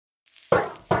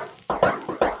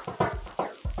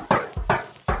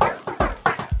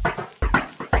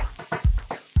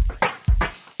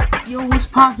Yo, what's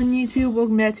poppin' YouTube?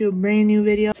 Welcome back to a brand new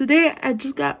video. Today I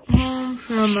just got home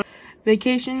from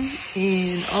vacation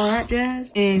and all that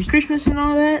jazz and Christmas and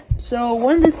all that. So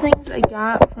one of the things I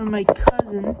got from my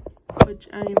cousin, which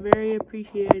I am very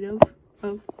appreciative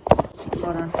of,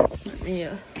 hold on, let me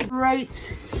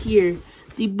right here,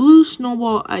 the blue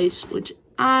snowball ice, which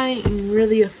I am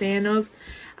really a fan of.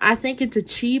 I think it's a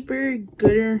cheaper,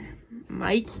 gooder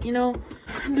mic, you know.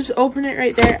 Just open it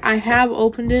right there. I have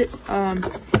opened it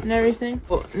and everything.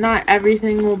 Well, not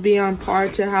everything will be on par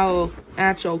to how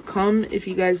actual come if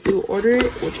you guys do order it,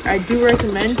 which I do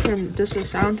recommend from just a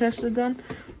sound test I've done.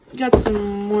 Got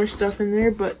some more stuff in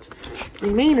there, but the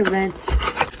main event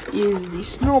is the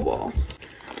snowball.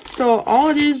 So all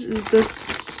it is this,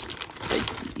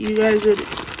 like you guys would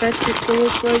expect it to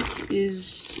look like,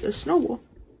 is a snowball.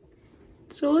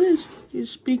 So it is. You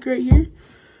speak right here.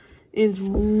 It's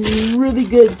really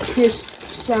good, crisp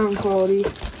sound quality.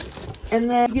 And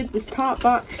then you get this top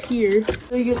box here.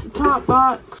 So you get the top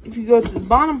box. If you go to the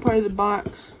bottom part of the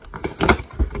box,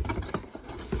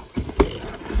 you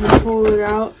pull it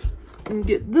out and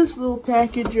get this little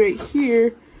package right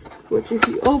here, which if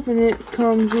you open it,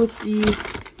 comes with the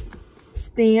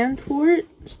stand for it.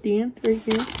 Stand right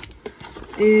here.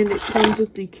 And it comes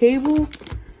with the cable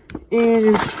and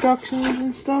instructions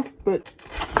and stuff, but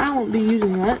I won't be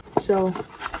using that. So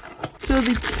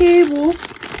the cable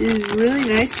is really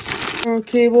nice. Our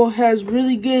cable has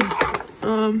really good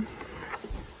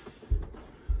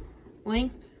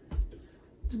length.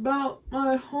 It's about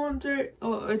my whole entire,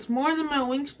 it's more than my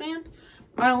wingspan.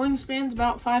 My wingspan's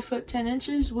about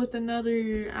 5'10" with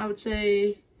another, I would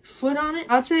say, foot on it.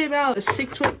 I'd say about a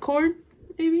 6-foot cord,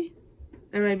 maybe.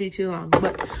 That might be too long,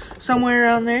 but somewhere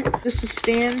around there. Just a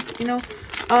stand, you know.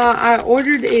 I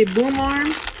ordered a boom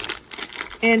arm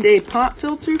and a pop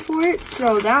filter for it,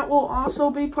 so that will also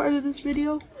be part of this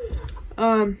video.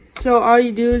 So all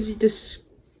you do is you just,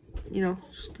 you know,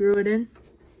 screw it in.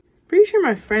 Pretty sure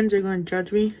my friends are going to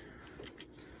judge me.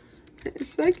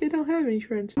 It's like I don't have any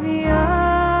friends.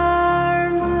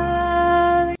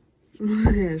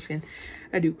 Just kidding.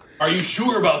 I do. Are you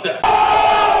sure about that?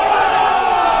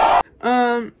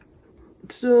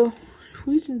 So if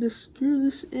we can just screw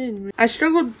this in. I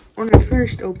struggled when I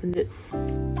first opened it.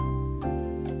 I'm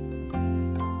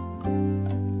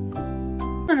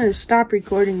gonna stop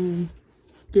recording and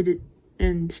get it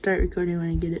and start recording when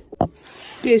I get it.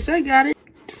 Okay, so I got it.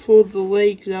 Fold the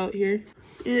legs out here.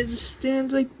 And it just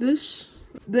stands like this.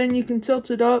 Then you can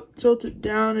tilt it up, tilt it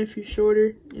down if you're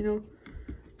shorter, you know.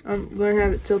 I'm gonna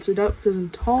have it tilted up because I'm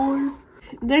taller.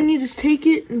 Then you just take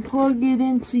it and plug it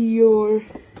into your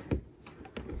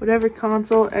whatever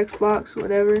console, Xbox,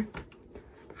 whatever.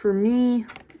 For me,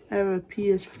 I have a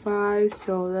PS5,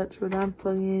 so that's what I'm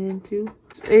plugging it into.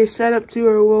 It's a setup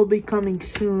tour will be coming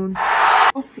soon.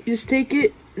 You just take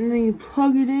it and then you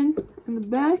plug it in the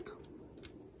back.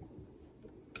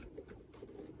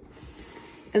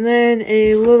 And then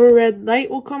a little red light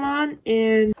will come on,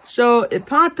 and so it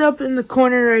popped up in the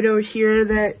corner right over here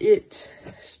that it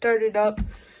started up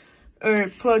or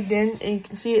plugged in, and you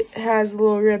can see it has a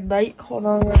little red light. Hold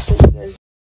on, let's show you guys.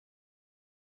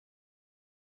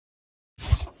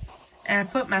 And I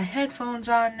put my headphones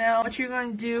on now. What you're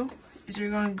going to do is you're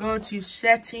going to go to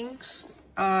settings,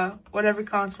 whatever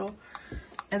console,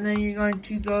 and then you're going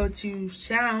to go to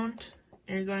sound,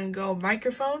 and you're going to go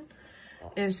microphone,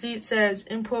 and see it says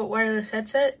input wireless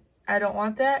headset. I don't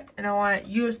want that, and I want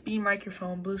USB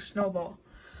microphone, blue snowball.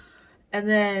 And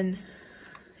then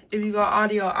if you go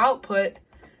audio output,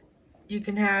 you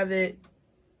can have it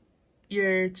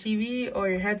your TV or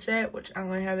your headset, which I'm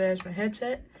going to have it as my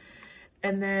headset.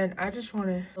 And then I just want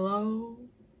to, hello,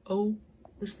 oh,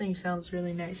 this thing sounds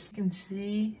really nice. You can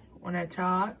see when I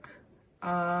talk,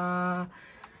 the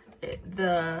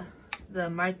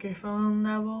microphone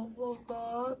level will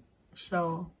go up.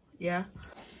 So yeah,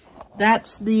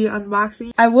 that's the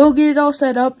unboxing. I will get it all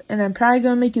set up, and I'm probably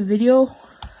going to make a video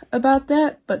about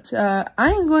that, but I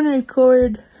am going to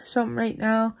record something right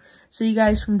now so you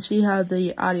guys can see how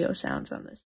the audio sounds on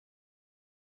this.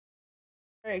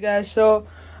 Alright guys, so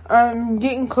I'm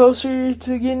getting closer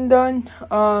to getting done.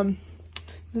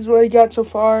 This is what I got so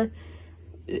far.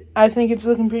 I think it's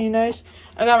looking pretty nice.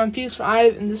 I got my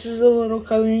PS5, and this is a little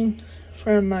coloring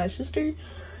from my sister,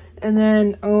 and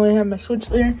then I only have my Switch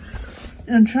there,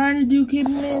 and I'm trying to do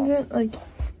cable management, like,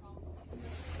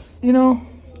 you know,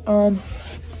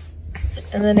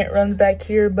 and then it runs back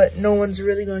here, but no one's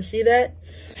really going to see that.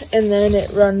 And then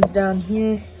it runs down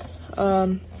here.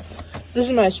 This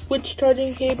is my Switch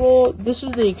charging cable. This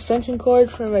is the extension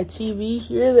cord for my TV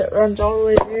here that runs all the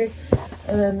way there.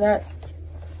 And then that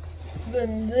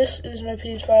Then this is my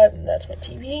PS5, and that's my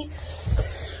TV.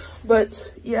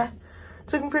 But yeah,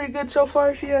 it's looking pretty good so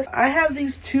far. If you guys, I have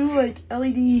these two like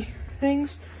LED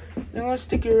things. I'm gonna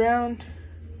stick it around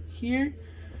here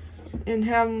and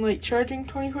have them like charging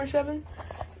 24/7,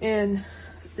 and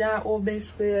that will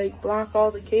basically like block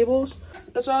all the cables.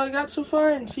 That's all I got so far,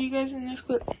 and see you guys in the next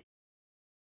clip.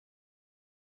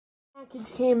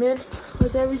 Package came in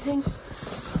with everything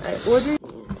I ordered.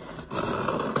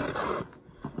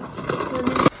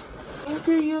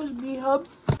 Anchor USB hub,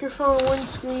 microphone,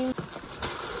 windscreen,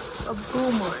 a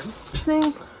boom arm.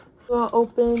 Thing will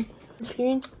open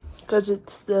screen because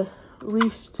it's the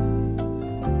least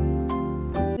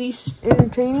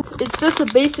entertaining. It's just a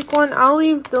basic one. I'll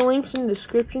leave the links in the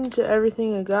description to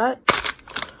everything I got.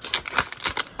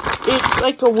 It's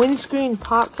like a windscreen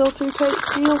pop filter type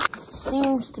deal.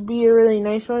 Seems to be a really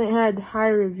nice one. It had high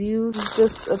reviews. It's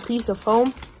just a piece of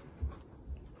foam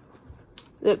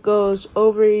that goes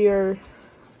over your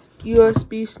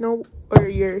USB snow or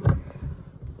your.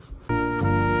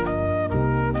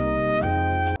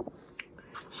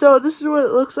 So this is what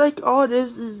it looks like. All it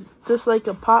is just like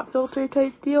a pop filter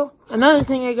type deal. Another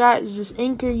thing I got is this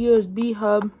Anchor USB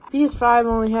hub. PS5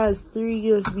 only has 3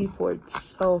 USB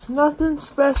ports, so it's nothing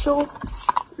special,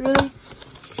 really.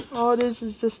 All it is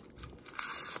just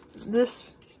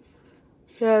this.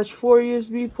 It has 4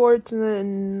 USB ports and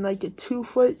then like a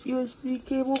 2-foot USB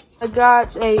cable. I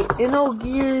got a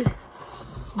Gear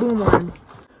boom arm.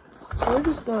 So we're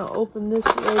just gonna open this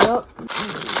right up and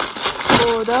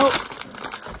pull it out.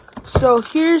 So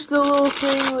here's the little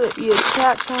thing that you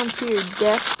attach onto your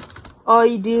desk. All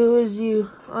you do is you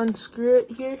unscrew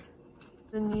it here,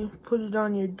 then you put it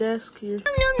on your desk here.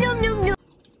 No.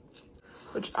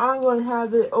 Which I'm going to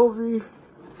have it over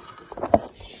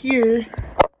here.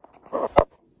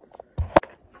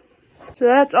 So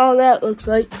that's all that looks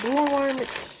like. Boom arm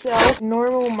itself,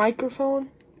 normal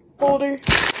microphone holder.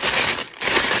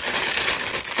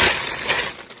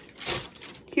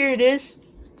 Here it is.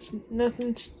 It's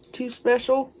nothing too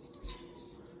special.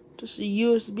 Just a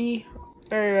USB,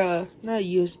 or not a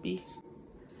USB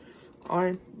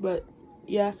arm, but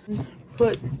yeah.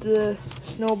 Put the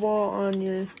snowball on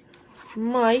your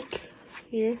mic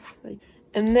here,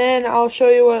 and then I'll show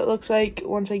you what it looks like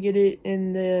once I get it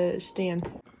in the stand.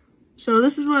 So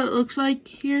this is what it looks like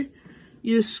here.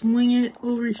 You just swing it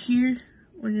over here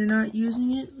when you're not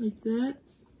using it, like that.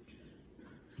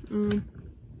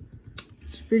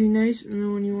 It's pretty nice, and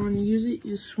then when you want to use it,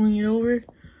 you just swing it over and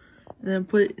then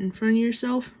put it in front of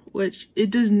yourself, which it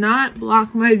does not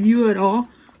block my view at all.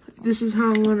 This is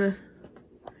how I'm gonna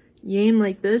aim,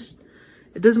 like this.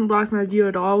 It doesn't block my view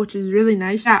at all, which is really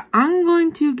nice. Yeah, I'm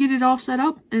going to get it all set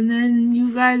up, and then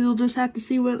you guys will just have to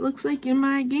see what it looks like in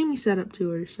my gaming setup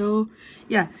tour. So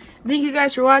yeah, thank you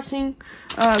guys for watching.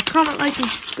 Comment, like, and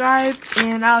subscribe,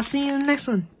 and I'll see you in the next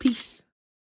one. Peace.